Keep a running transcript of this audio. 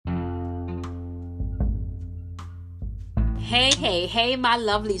Hey, my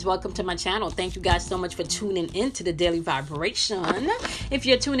lovelies. Welcome to my channel. Thank you guys so much for tuning in to the Daily Vibration. If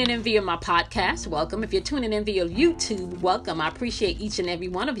you're tuning in via my podcast, welcome. If you're tuning in via YouTube, welcome. I appreciate each and every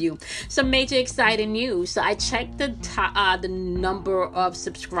one of you. Some major exciting news. So I checked the number of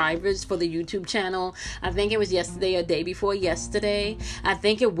subscribers for the YouTube channel. I think it was yesterday or day before yesterday. I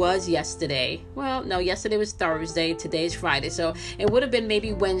think it was yesterday. Well, no, yesterday was Thursday. Today is Friday. So it would have been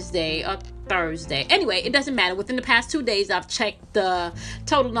maybe Wednesday or Thursday. Anyway, it doesn't matter. Within the past 2 days, I've checked the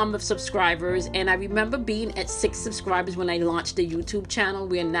total number of subscribers, and I remember being at 6 subscribers when I launched the YouTube channel.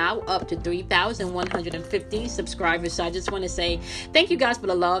 We are now up to 3,150 subscribers. So I just want to say thank you guys for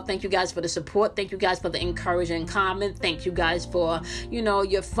the love. Thank you guys for the support. Thank you guys for the encouraging comment. Thank you guys for,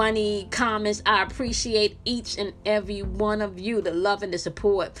 your funny comments. I appreciate each and every one of you, the love and the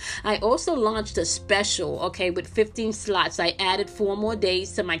support. I also launched a special, with 15 slots. I added 4 more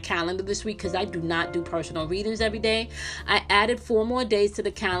days to my calendar this week, because I do not do personal readings every day. I added 4 more days to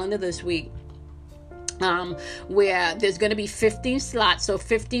the calendar this week, where there's going to be 15 slots, so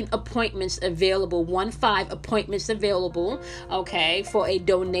 15 appointments available, 15 appointments available, for a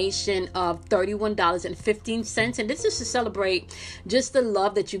donation of $31.15. And this is to celebrate just the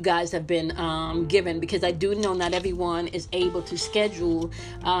love that you guys have been given, because I do know not everyone is able to schedule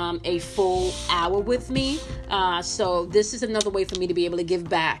a full hour with me. So this is another way for me to be able to give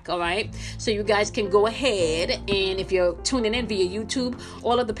back, all right? So you guys can go ahead, and if you're tuning in via YouTube,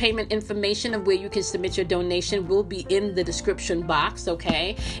 all of the payment information of where you can submit your donation will be in the description box.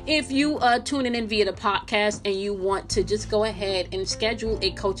 If you are tuning in via the podcast and you want to just go ahead and schedule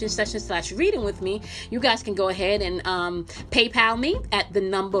a coaching session / reading with me, you guys can go ahead and PayPal me at the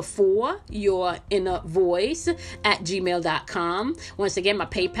number 4 your inner voice at gmail.com. Once again, my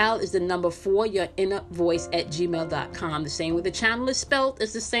PayPal is the number 4 your inner voice at gmail.com. The same way the channel is spelled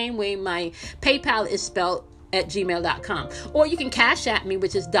is the same way my PayPal is spelled at gmail.com. Or you can cash at me,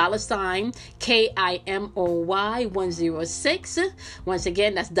 which is $KIMOY 106. Once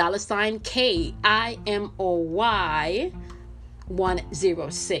again, that's $KIMOY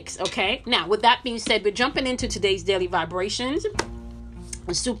 106. Now, with that being said, we're jumping into today's daily vibrations.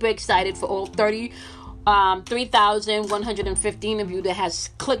 I'm super excited for all 3,115 of you that has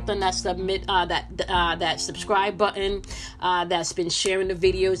clicked on that submit that subscribe button, that's been sharing the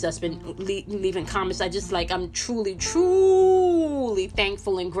videos, that's been leaving comments. I'm truly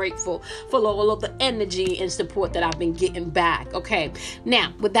thankful and grateful for all of the energy and support that I've been getting back.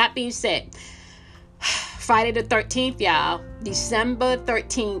 Now, with that being said, Friday the 13th, y'all. December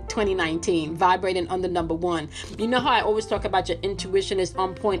 13th, 2019, vibrating on the number 1. You know how I always talk about your intuition is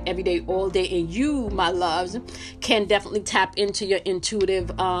on point every day, all day, and you, my loves, can definitely tap into your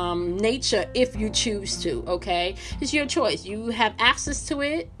intuitive nature if you choose to, It's your choice. You have access to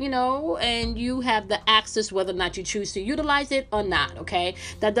it, and you have the access whether or not you choose to utilize it or not,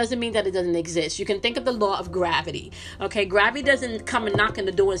 That doesn't mean that it doesn't exist. You can think of the law of gravity, Gravity doesn't come and knock on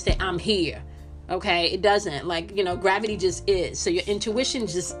the door and say, I'm here. It doesn't. Gravity just is. So your intuition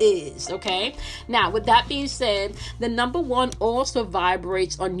just is. Now, with that being said, the number 1 also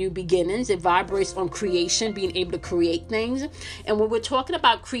vibrates on new beginnings. It vibrates on creation, being able to create things. And when we're talking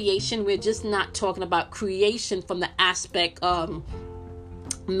about creation, we're just not talking about creation from the aspect of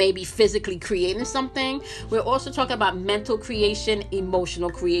maybe physically creating something. We're also talking about mental creation, emotional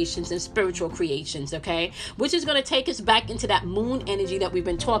creations, and spiritual creations, which is going to take us back into that moon energy that we've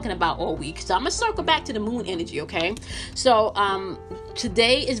been talking about all week. So I'm going to circle back to the moon energy, So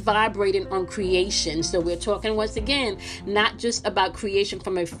today is vibrating on creation. So we're talking once again, not just about creation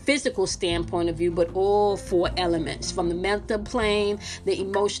from a physical standpoint of view, but all 4 elements, from the mental plane, the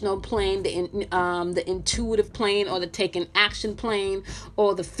emotional plane, the intuitive plane, or the taking action plane,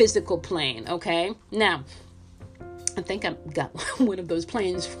 or the physical plane. Now, I think I got one of those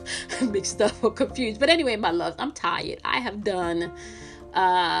planes mixed up or confused. But anyway, my loves, I'm tired. I have done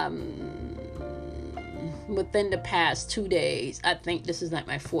within the past 2 days, I think this is like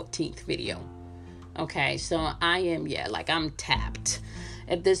my 14th video. So I am, I'm tapped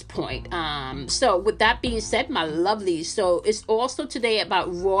at this point. So with that being said, my lovelies, so it's also today about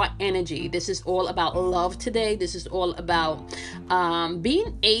raw energy. This is all about love today. This is all about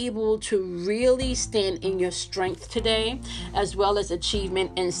being able to really stand in your strength today, as well as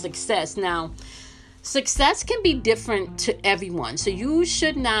achievement and success. Now, success can be different to everyone. So you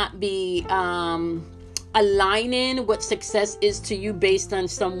should not be aligning what success is to you based on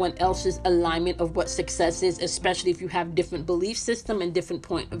someone else's alignment of what success is, especially if you have different belief system and different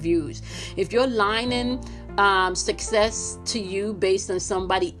point of views. If you're aligning success to you based on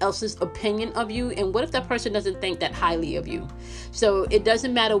somebody else's opinion of you, and what if that person doesn't think that highly of you? So it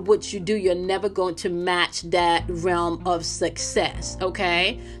doesn't matter what you do, you're never going to match that realm of success.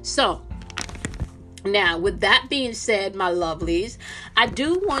 Okay, so now, with that being said, my lovelies, I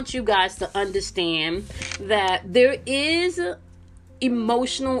do want you guys to understand that there is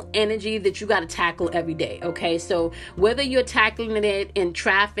emotional energy that you got to tackle every day. Okay, so whether you're tackling it in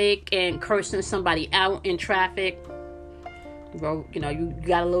traffic and cursing somebody out in traffic, you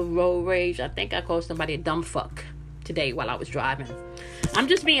got a little road rage. I think I called somebody a dumb fuck today while I was driving. I'm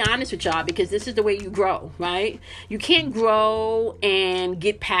just being honest with y'all because this is the way you grow, right? You can't grow and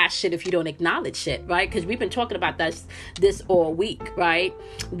get past shit if you don't acknowledge shit, right? Because we've been talking about this all week, right?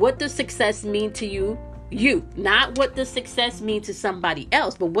 What does success mean to you? You, not what does success mean to somebody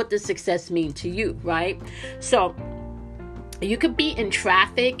else, but what does success mean to you, right? So you could be in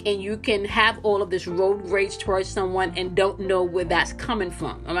traffic and you can have all of this road rage towards someone and don't know where that's coming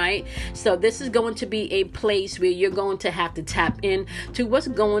from, all right? So this is going to be a place where you're going to have to tap in to what's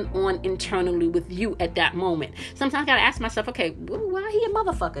going on internally with you at that moment. Sometimes I gotta ask myself, okay, why he a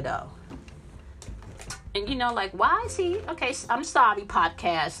motherfucker though? And why is he? Okay, I'm sorry,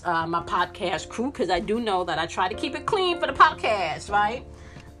 podcast, my podcast crew, because I do know that I try to keep it clean for the podcast, right?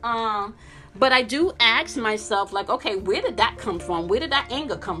 But I do ask myself, okay, where did that come from? Where did that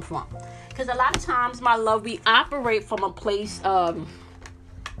anger come from? Because a lot of times, my love, we operate from a place of,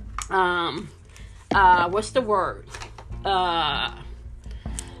 what's the word?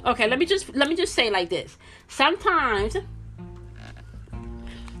 Okay, let me just say like this. Sometimes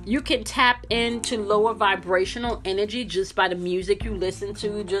you can tap into lower vibrational energy just by the music you listen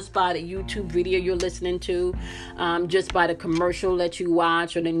to, just by the YouTube video you're listening to, just by the commercial that you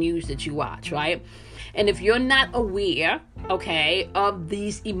watch or the news that you watch, right? And if you're not aware, okay, of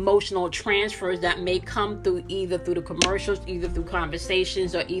these emotional transfers that may come through either through the commercials, either through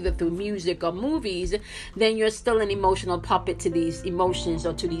conversations, or either through music or movies, then you're still an emotional puppet to these emotions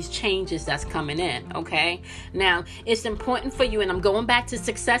or to these changes that's coming in, okay? Now, it's important for you, and I'm going back to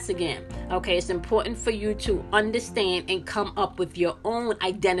success again, okay? It's important for you to understand and come up with your own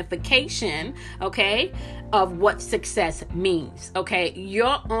identification, okay, of what success means, okay?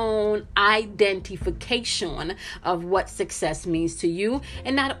 Your own identification of what success means to you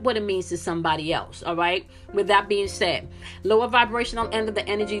and not what it means to somebody else, all right? With that being said, lower vibrational end of the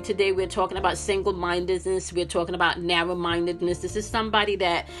energy today, we're talking about single-mindedness. We're talking about narrow-mindedness. This is somebody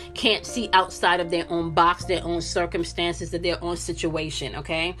that can't see outside of their own box, their own circumstances, or their own situation,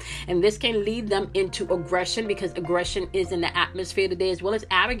 okay? And this can lead them into aggression because aggression is in the atmosphere today, as well as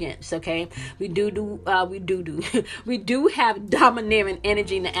arrogance, okay? We do have domineering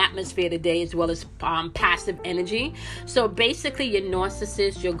energy in the atmosphere today, as well as passive energy. So basically, your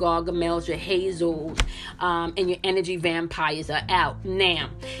narcissists, your Gargamels, your Hazels, and your energy vampires are out. Now,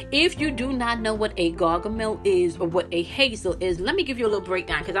 if you do not know what a Gargamel is or what a Hazel is, let me give you a little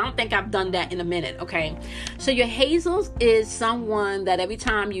breakdown because I don't think I've done that in a minute, okay? So your Hazels is someone that every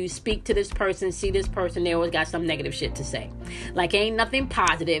time you speak to this person, see this person, they always got some negative shit to say. Like, ain't nothing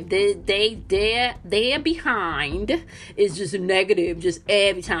positive. Their behind is just negative just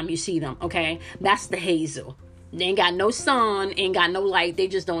every time you see them, okay? That's the Hazel. They ain't got no sun, ain't got no light. They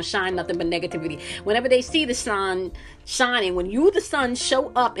just don't shine nothing but negativity. Whenever they see the sun shining, when you, the sun,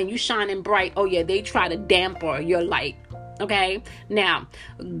 show up and you shining bright, oh yeah, they try to damper your light. Okay? Now,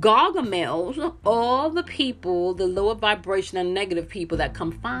 Gargamels, all the people, the lower vibrational negative people that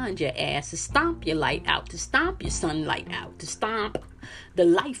come find your ass to stomp your light out, to stomp your sunlight out, to stomp the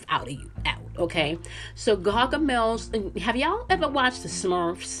life out of you out. Okay? So Gargamels, have y'all ever watched the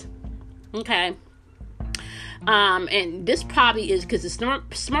Smurfs? Okay? And this probably is because the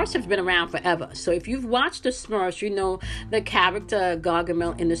Smurfs have been around forever. So if you've watched the Smurfs, you know the character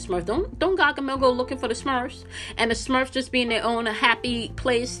Gargamel in the Smurfs. Don't Gargamel go looking for the Smurfs, and the Smurfs just be in their own happy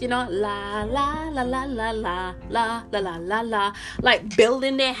place, you know, la la la la la la la la la la la, like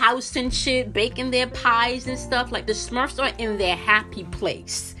building their house and shit, baking their pies and stuff. Like the Smurfs are in their happy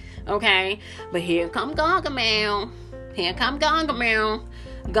place, okay? But here come Gargamel. Here come Gargamel.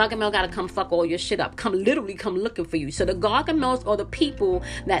 Gargamel gotta come fuck all your shit up. Literally come looking for you. So the Gargamels are the people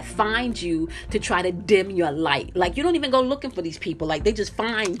that find you to try to dim your light. Like, you don't even go looking for these people. Like, they just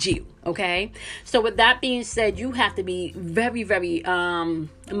find you, okay? So with that being said, you have to be very, very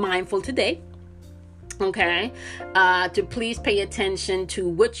mindful today Okay, to please pay attention to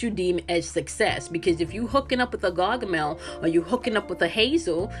what you deem as success, because if you hooking up with a Gargamel or you hooking up with a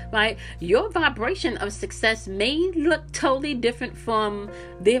Hazel, right, your vibration of success may look totally different from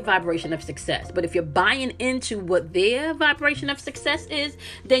their vibration of success. But if you're buying into what their vibration of success is,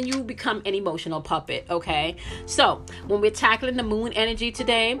 then you become an emotional puppet. Okay, so when we're tackling the moon energy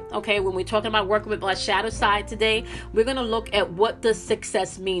today, okay, when we're talking about working with our shadow side today, we're gonna look at what does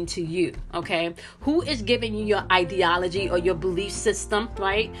success mean to you. Okay, who is giving you your ideology or your belief system,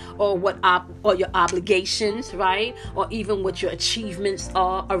 right? Or or your obligations, right? Or even what your achievements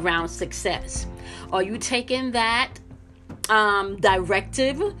are around success. Are you taking that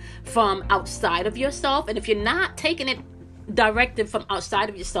directive from outside of yourself? And if you're not taking it directive from outside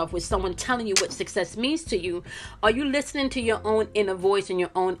of yourself, with someone telling you what success means to you, are you listening to your own inner voice and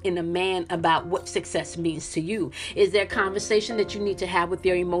your own inner man about what success means to you? Is there a conversation that you need to have with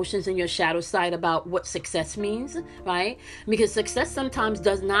your emotions and your shadow side about what success means, right? Because success sometimes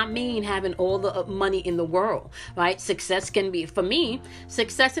does not mean having all the money in the world, right? Success can be, for me,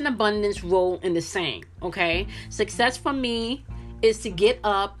 success and abundance roll in the same, okay? Success for me is to get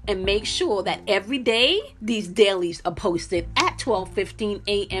up and make sure that every day these dailies are posted at 12:15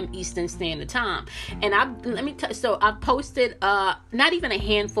 a.m. Eastern Standard Time. And I've posted not even a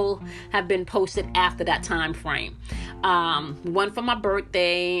handful have been posted after that time frame. One for my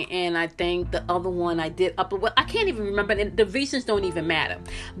birthday, and I think the other one I did upload. I can't even remember. The reasons don't even matter.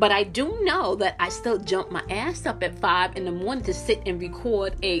 But I do know that I still jump my ass up at 5 a.m. to sit and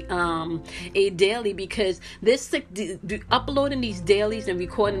record a daily, because uploading these dailies and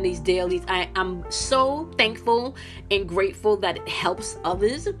recording these dailies, I'm so thankful and grateful that it helps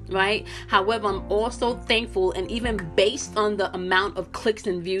others, right? However, I'm also thankful, and even based on the amount of clicks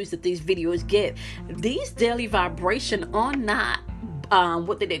and views that these videos get, these daily vibrations are not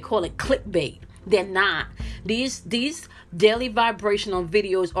what do they call it, clickbait. They're not. These daily vibrational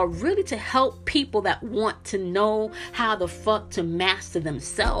videos are really to help people that want to know how the fuck to master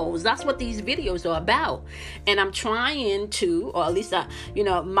themselves. That's what these videos are about. And I'm trying to, or at least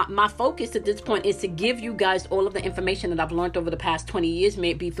my focus at this point is to give you guys all of the information that I've learned over the past 20 years,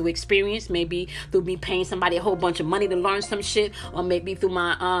 maybe through experience, maybe through me paying somebody a whole bunch of money to learn some shit, or maybe through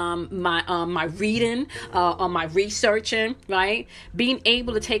my reading or my researching, right? Being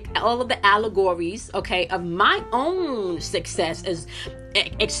able to take all of the allegories, okay, of my own success as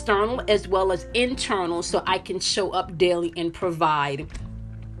external as well as internal, so I can show up daily and provide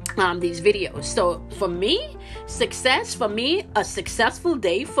these videos. So for me, success, for me, a successful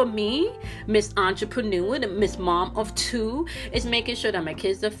day for me, Miss Entrepreneur and Miss Mom of Two, is making sure that my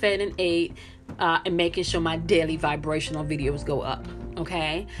kids are fed and ate, and making sure my daily vibrational videos go up.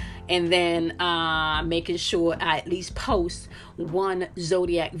 Okay, and then making sure I at least post one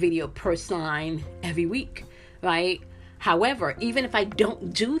zodiac video per sign every week, right? However, even if I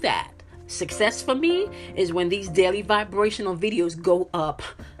don't do that, success for me is when these daily vibrational videos go up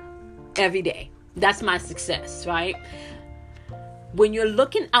every day. That's my success, right? When you're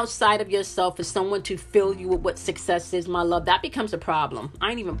looking outside of yourself for someone to fill you with what success is, my love, that becomes a problem. I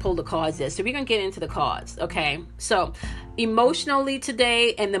ain't even pulled the cards yet, so we're going to get into the cards, okay? So, emotionally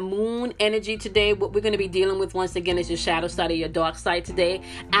today, and the moon energy today, what we're going to be dealing with once again is your shadow side or your dark side today.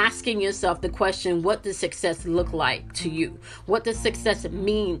 Asking yourself the question, what does success look like to you? What does success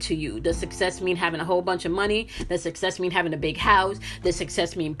mean to you? Does success mean having a whole bunch of money? Does success mean having a big house? Does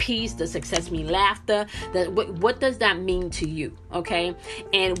success mean peace? Does success mean laughter? What does that mean to you? Okay?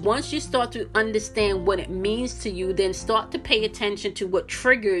 And once you start to understand what it means to you, then start to pay attention to what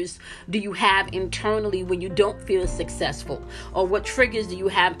triggers do you have internally when you don't feel successful, or what triggers do you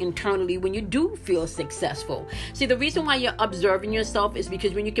have internally when you do feel successful. See, the reason why you're observing yourself is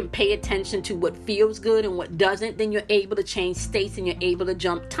because when you can pay attention to what feels good and what doesn't, then you're able to change states and you're able to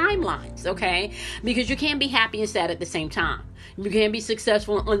jump timelines, okay? Because you can't be happy and sad at the same time. You can't be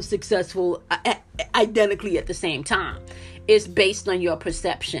successful and unsuccessful identically at the same time. It's based on your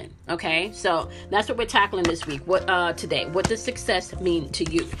perception, okay? So that's what we're tackling this week. Today, what does success mean to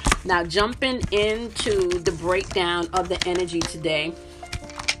you? Now, jumping into the breakdown of the energy today,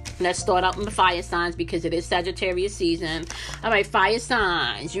 let's start out with the fire signs because it is Sagittarius season. All right, fire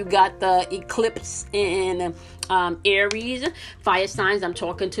signs. You got the eclipse in Aries. Fire signs, I'm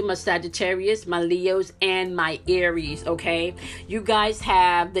talking to my Sagittarius, my Leos, and my Aries, okay? You guys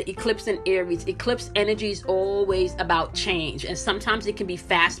have the eclipse in Aries. Eclipse energy is always about change, and sometimes it can be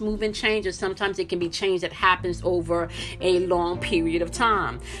fast-moving change, or sometimes it can be change that happens over a long period of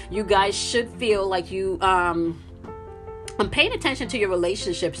time. You guys should feel like you I'm paying attention to your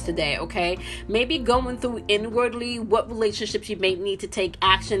relationships today, okay? Maybe going through inwardly what relationships you may need to take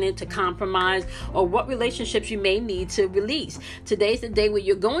action in to compromise, or what relationships you may need to release. Today's the day where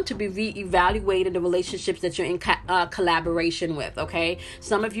you're going to be reevaluating the relationships that you're in collaboration with, okay?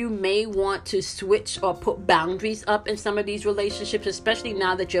 Some of you may want to switch or put boundaries up in some of these relationships, especially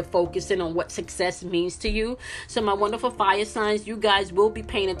now that you're focusing on what success means to you. So my wonderful fire signs, you guys will be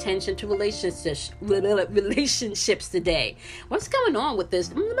paying attention to relationships today. What's going on with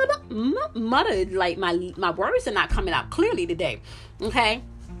this muttered, like my words are not coming out clearly today, okay?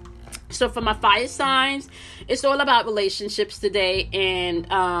 So for my fire signs, it's all about relationships today. And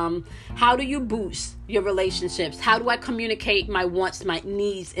how do you boost your relationships? How do I communicate my wants, my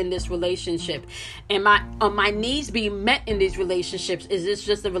needs in this relationship? And my needs being met in these relationships? Is this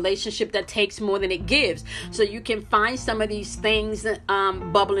just a relationship that takes more than it gives? So you can find some of these things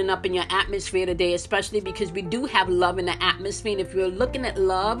bubbling up in your atmosphere today, especially because we do have love in the atmosphere. And if you're looking at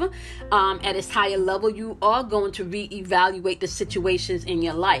love at its higher level, you are going to reevaluate the situations in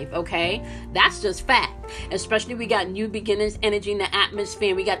your life, okay? That's just fact. Especially we got new beginnings energy in the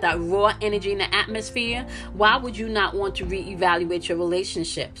atmosphere. We got that raw energy in the atmosphere. Why would you not want to reevaluate your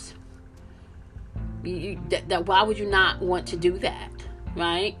relationships? Why would you not want to do that,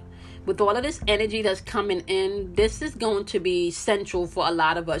 right? With all of this energy that's coming in, this is going to be central for a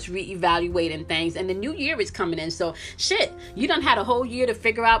lot of us, reevaluating things. And the new year is coming in. So, shit, you done had a whole year to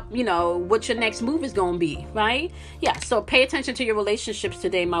figure out, what your next move is going to be, right? Yeah, so pay attention to your relationships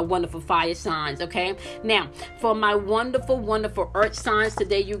today, my wonderful fire signs, okay? Now, for my wonderful, wonderful earth signs,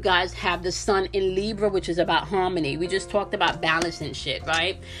 today you guys have the sun in Libra, which is about harmony. We just talked about balance and shit,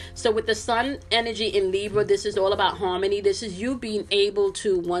 right? So with the sun energy in Libra, this is all about harmony. This is you being able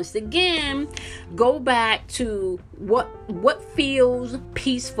to, once again, go back to what feels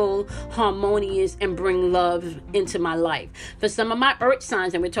peaceful, harmonious, and bring love into my life. For some of my earth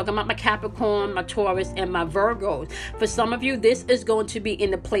signs, and we're talking about my Capricorn, my Taurus, and my Virgos. For some of you, this is going to be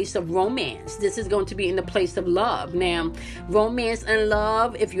in the place of romance. This is going to be in the place of love. Now, romance and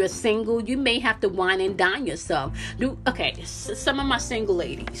love, if you're single, you may have to wine and dine yourself. Some of my single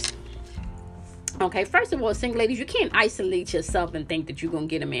ladies. Okay, first of all, single ladies, you can't isolate yourself and think that you're going to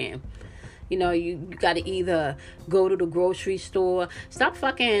get a man. You got to either go to the grocery store. Stop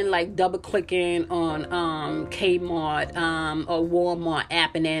fucking like double clicking on Kmart or Walmart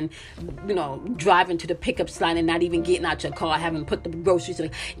app and then, driving to the pickup line and not even getting out your car, having put the groceries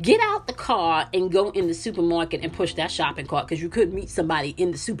in. Get out the car and go in the supermarket and push that shopping cart, because you could meet somebody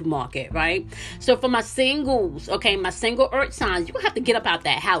in the supermarket, right? So for my singles, okay, my single earth signs, you're going to have to get up out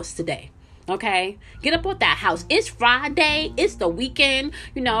that house today. Okay, get up on that house. It's Friday. It's the weekend,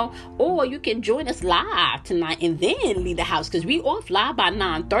 or you can join us live tonight and then leave the house, because we off live by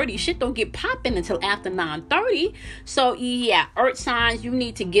 9:30. Shit don't get popping until after 9:30. So yeah, earth signs, you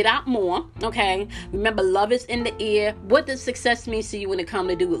need to get out more. Okay, remember, love is in the air. What does success mean to you when it comes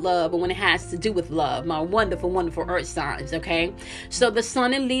to do with love, or when it has to do with love? My wonderful, wonderful earth signs. Okay, so the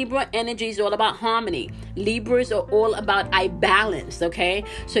sun in Libra energy is all about harmony. Libras are all about I balance. Okay,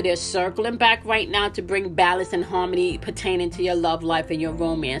 so they're circling back right now to bring balance and harmony pertaining to your love life and your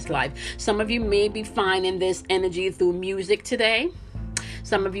romance life. Some of you may be finding this energy through music today.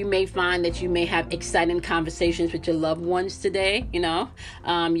 Some of you may find that you may have exciting conversations with your loved ones today,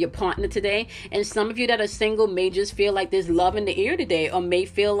 your partner today. And some of you that are single may just feel like there's love in the air today, or may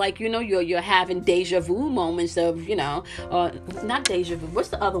feel like, you're having deja vu moments of, or not deja vu. What's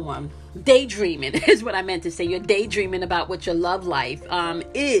the other one? Daydreaming is what I meant to say. You're daydreaming about what your love life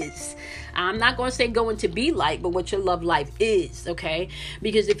is. I'm not going to say going to be like, but what your love life is, okay?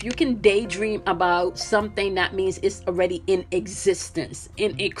 Because if you can daydream about something, that means it's already in existence,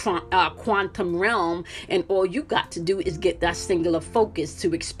 in a quantum realm, and all you got to do is get that singular focus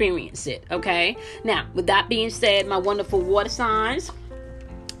to experience it, okay? Now, with that being said, my wonderful water signs,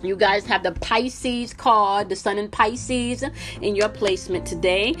 you guys have the Pisces card, the sun in Pisces, in your placement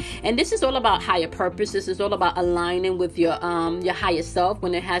today. And this is all about higher purpose. This is all about aligning with your higher self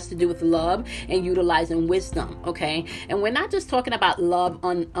when it has to do with love and utilizing wisdom, okay? And we're not just talking about love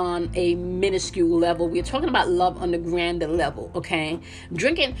on a minuscule level. We're talking about love on the grander level, okay?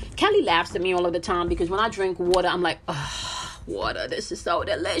 Kelly laughs at me all of the time because when I drink water, I'm like, oh, water, this is so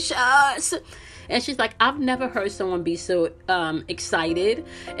delicious. And she's like, I've never heard someone be so excited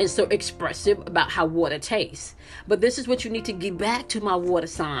and so expressive about how water tastes. But this is what you need to get back to, my water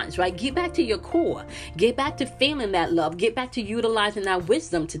signs, right? Get back to your core. Get back to feeling that love. Get back to utilizing that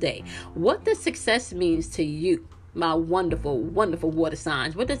wisdom today. What does success means to you, my wonderful, wonderful water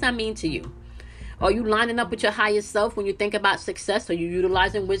signs? What does that mean to you? Are you lining up with your higher self when you think about success? Are you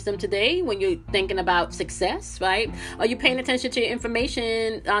utilizing wisdom today when you're thinking about success, right? Are you paying attention to your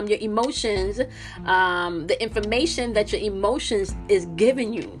information, your emotions, the information that your emotions is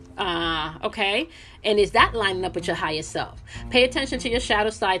giving you? Okay? And is that lining up with your higher self? Pay attention to your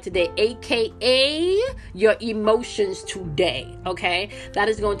shadow side today, aka your emotions today, okay? That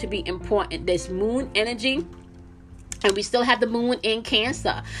is going to be important. This moon energy, and we still have the moon in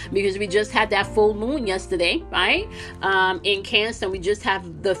Cancer because we just had that full moon yesterday, right? In Cancer, we just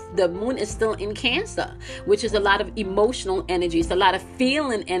have the moon is still in Cancer, which is a lot of emotional energy. It's a lot of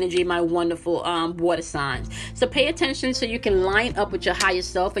feeling energy, my wonderful water signs. So pay attention so you can line up with your higher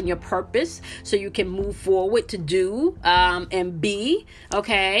self and your purpose so you can move forward to do and be,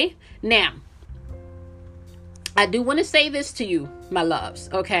 okay? Now, I do want to say this to you, my loves,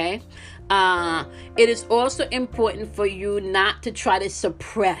 okay? It is also important for you not to try to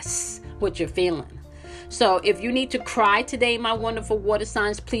suppress what you're feeling. So if you need to cry today, my wonderful water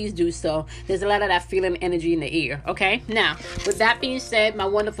signs, please do so. There's a lot of that feeling energy in the ear, okay? Now, with that being said, my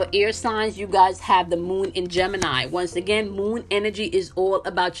wonderful air signs, you guys have the moon in Gemini. Once again, moon energy is all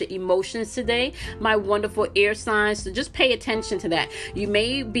about your emotions today, my wonderful air signs. So just pay attention to that. You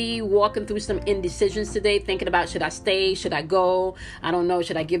may be walking through some indecisions today, thinking about, should I stay? Should I go? I don't know.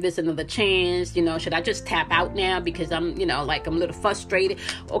 Should I give this another chance? You know, should I just tap out now because I'm, you know, like I'm a little frustrated?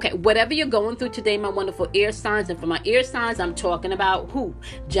 Okay, whatever you're going through today, my wonderful air signs, and for my air signs, I'm talking about who?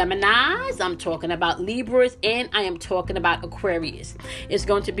 Geminis, I'm talking about Libras, and I am talking about Aquarius. It's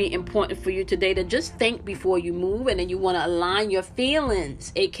going to be important for you today to just think before you move, and then you want to align your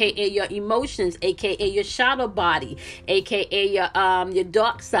feelings, aka your emotions, aka your shadow body, aka your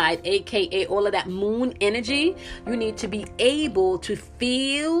dark side, aka all of that moon energy. You need to be able to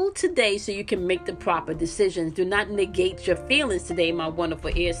feel today so you can make the proper decisions. Do not negate your feelings today, my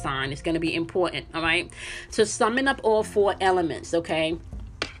wonderful air sign. It's going to be important, all right? So summing up all four elements, okay?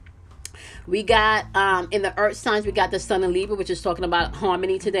 We got, in the earth signs, we got the sun and Libra, which is talking about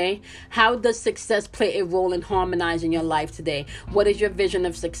harmony today. How does success play a role in harmonizing your life today? What is your vision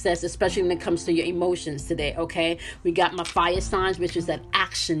of success, especially when it comes to your emotions today, okay? We got my fire signs, which is that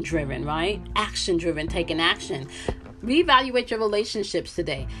action driven, right? Action driven, taking action. Reevaluate your relationships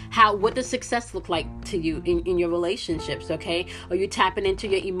today. What does success look like to you in your relationships, okay? Are you tapping into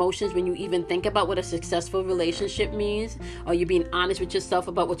your emotions when you even think about what a successful relationship means? Are you being honest with yourself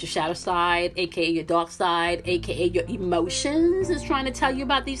about what your shadow side, aka your dark side, aka your emotions is trying to tell you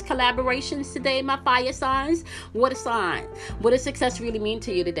about these collaborations today, my fire signs? What a sign. What does success really mean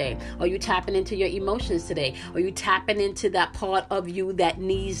to you today? Are you tapping into your emotions today? Are you tapping into that part of you that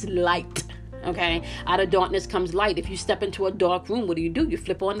needs light? Okay, out of darkness comes light. If you step into a dark room, what do? You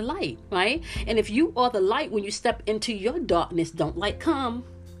flip on the light, right? And if you are the light, when you step into your darkness, don't light come.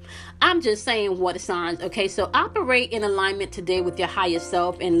 I'm just saying water signs, okay? So operate in alignment today with your higher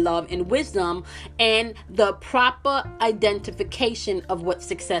self in love and wisdom and the proper identification of what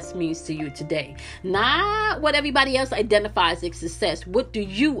success means to you today. Not what everybody else identifies as success. What do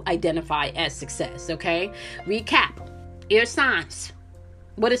you identify as success, okay? Recap. Air signs.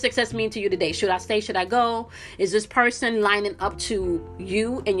 What does success mean to you today? Should I stay? Should I go? Is this person lining up to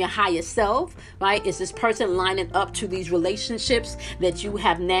you and your higher self, right? Is this person lining up to these relationships that you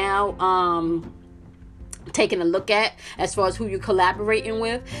have now taking a look at as far as who you're collaborating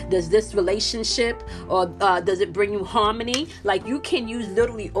with? Does this relationship or does it bring you harmony? Like, you can use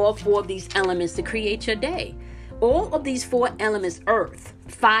literally all four of these elements to create your day. All of these four elements, earth,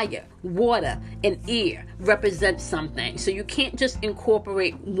 fire, water, and air, represent something. So you can't just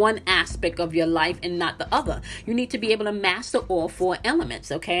incorporate one aspect of your life and not the other. You need to be able to master all four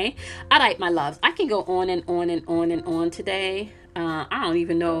elements, okay? All right, my loves, I can go on and on and on and on today. I don't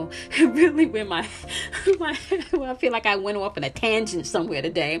even know really where where I feel like I went off on a tangent somewhere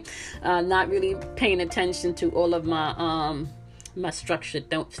today. Not really paying attention to all of my my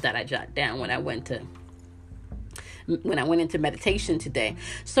structured notes that I jot down when I went into meditation today.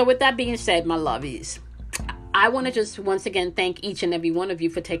 So with that being said, my lovies, I want to just once again thank each and every one of you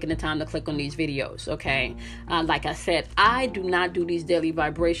for taking the time to click on these videos, okay? Like I said, I do not do these daily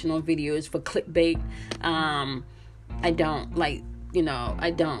vibrational videos for clickbait. I don't like,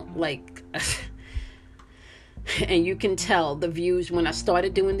 and you can tell the views when I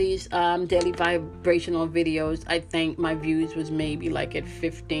started doing these daily vibrational videos. I think my views was maybe like at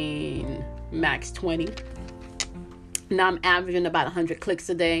 15, max 20. Now I'm averaging about 100 clicks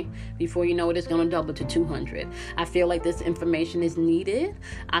a day. Before you know it, it's going to double to 200. I feel like this information is needed.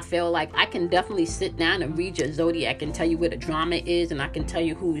 I feel like I can definitely sit down and read your zodiac and tell you where the drama is, and I can tell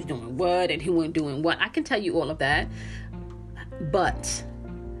you who's doing what and who ain't doing what. I can tell you all of that. But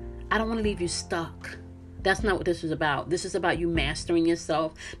I don't want to leave you stuck. That's not what this is about. This is about you mastering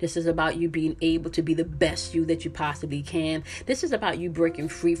yourself. This is about you being able to be the best you that you possibly can. This is about you breaking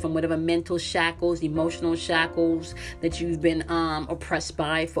free from whatever mental shackles, emotional shackles that you've been oppressed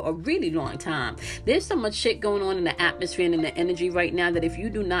by for a really long time. There's so much shit going on in the atmosphere and in the energy right now that if you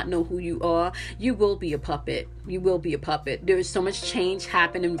do not know who you are, you will be a puppet. You will be a puppet. There is so much change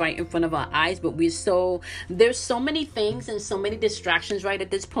happening right in front of our eyes, but there's so many things and so many distractions right at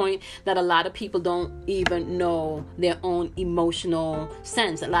this point that a lot of people don't even know their own emotional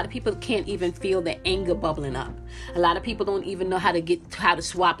sense. A lot of people can't even feel their anger bubbling up. A lot of people don't even know how to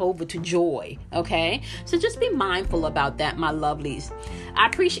swap over to joy. Okay, so just be mindful about that, my lovelies. I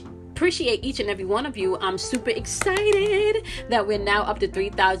appreciate each and every one of you. I'm super excited that we're now up to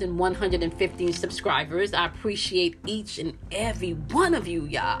 3,115 subscribers. I appreciate each and every one of you,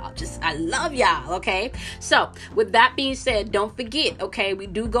 y'all. I love y'all, okay? So, with that being said, don't forget, okay, we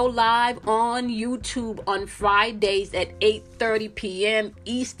do go live on YouTube on Fridays at 8:30 p.m.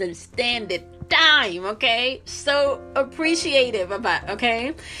 Eastern Standard Time, okay? So appreciative about,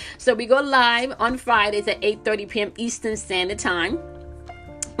 okay? So we go live on Fridays at 8:30 p.m. Eastern Standard Time.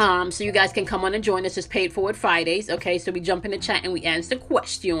 So you guys can come on and join us. It's Paid Forward Fridays. Okay, so we jump in the chat and we answer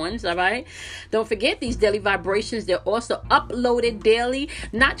questions. All right. Don't forget these daily vibrations. They're also uploaded daily,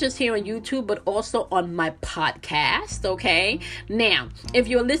 not just here on YouTube, but also on my podcast. Okay. Now, if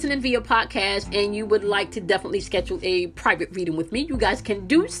you're listening via podcast and you would like to definitely schedule a private reading with me, you guys can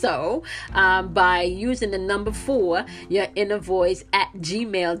do so by using the number 4, your inner voice at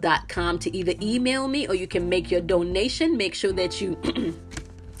gmail.com to either email me or you can make your donation. Make sure that you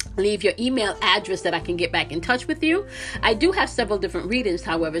leave your email address that I can get back in touch with you. I do have several different readings,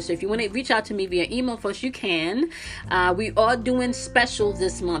 however, so if you want to reach out to me via email first, you can. We are doing specials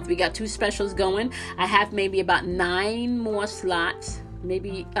this month. We got 2 specials going. I have maybe about 9 more slots.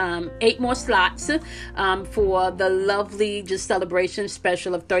 Maybe 8 more slots for the lovely just celebration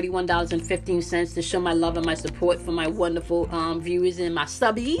special of $31.15 to show my love and my support for my wonderful viewers and my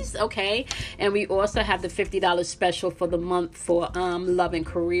subbies, okay? And we also have the $50 special for the month for love and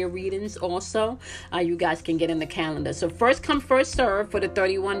career readings also. You guys can get in the calendar. So first come, first serve for the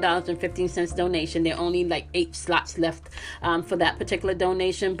 $31.15 donation. There are only like 8 slots left for that particular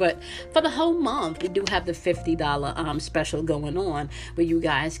donation. But for the whole month, we do have the $50 special going on, where you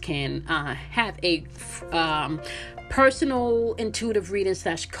guys can have a personal intuitive reading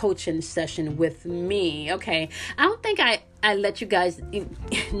 / coaching session with me. Okay, I don't think I let you guys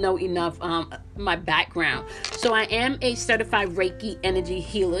know enough my background. So I am a certified Reiki energy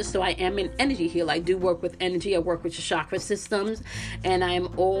healer. So I am an energy healer. I do work with energy. I work with your chakra systems. And I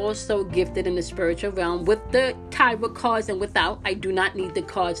am also gifted in the spiritual realm with the tarot cards and without. I do not need the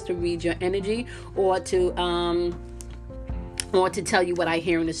cards to read your energy or to tell you what I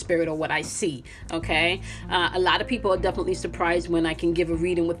hear in the spirit or what I see, okay? A lot of people are definitely surprised when I can give a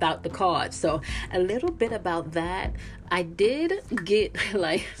reading without the cards. So a little bit about that. I did get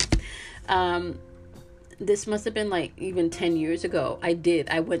this must have been like even 10 years ago.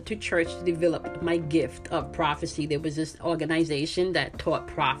 I went to church to develop my gift of prophecy. There was this organization that taught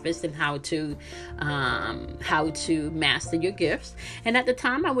prophets and how to master your gifts. And at the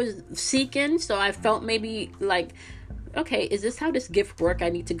time I was seeking, so I felt maybe like, okay, is this how this gift work? I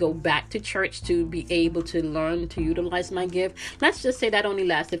need to go back to church to be able to learn to utilize my gift. Let's just say that only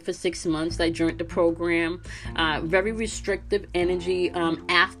lasted for 6 months. I joined the program. Very restrictive energy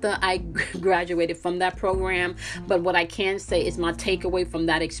after I graduated from that program. But what I can say is my takeaway from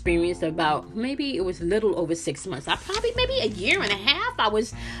that experience, about maybe it was a little over 6 months. Maybe a year and a half I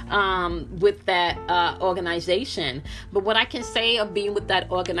was with that organization. But what I can say of being with that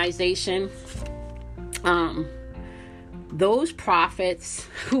organization, those prophets,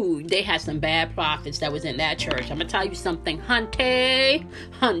 they had some bad prophets that was in that church. I'm going to tell you something, hunty.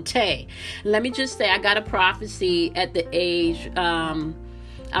 Let me just say, I got a prophecy at the age,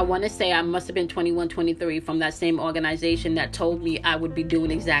 I want to say I must have been 21, 23 from that same organization that told me I would be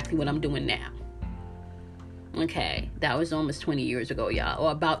doing exactly what I'm doing now. Okay, that was almost 20 years ago, y'all,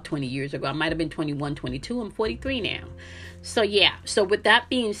 or about 20 years ago. I might have been 21, 22. I'm 43 now. So yeah, so with that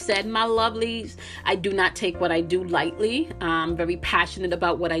being said, my lovelies, I do not take what I do lightly. I'm very passionate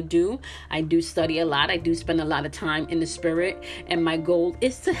about what I do. I do study a lot. I do spend a lot of time in the spirit, and my goal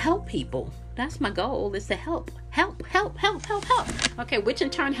is to help people. That's my goal, is to help help. Okay, which in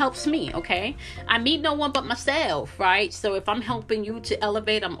turn helps me. Okay, I meet no one but myself, right? So if I'm helping you to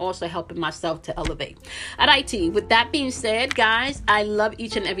elevate, I'm also helping myself to elevate. All right, with that being said, guys, I love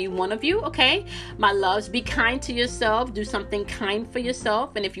each and every one of you. Okay, my loves, be kind to yourself, do something kind for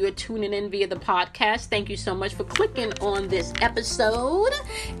yourself. And if you are tuning in via the podcast, thank you so much for clicking on this episode.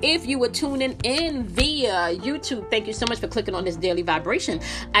 If you were tuning in via YouTube, thank you so much for clicking on this daily vibration.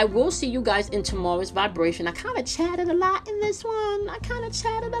 I will see you guys in tomorrow's vibration. I kind of chatted a lot in this one. I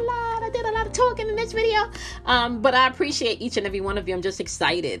did a lot of talking in this video. But I appreciate each and every one of you. I'm just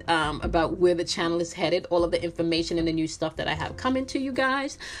excited about where the channel is headed, all of the information and the new stuff that I have coming to you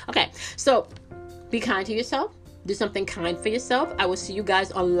guys. Okay, so be kind to yourself. Do something kind for yourself. I will see you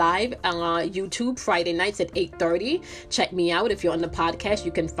guys on live YouTube Friday nights at 8:30. Check me out. If you're on the podcast,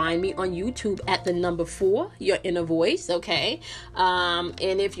 you can find me on YouTube at the number 4, Your Inner Voice. Okay. And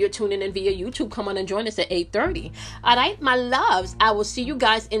if you're tuning in via YouTube, come on and join us at 8:30. All right, my loves. I will see you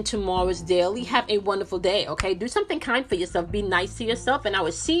guys in tomorrow's daily. Have a wonderful day. Okay. Do something kind for yourself. Be nice to yourself. And I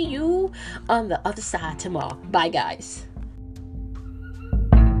will see you on the other side tomorrow. Bye, guys.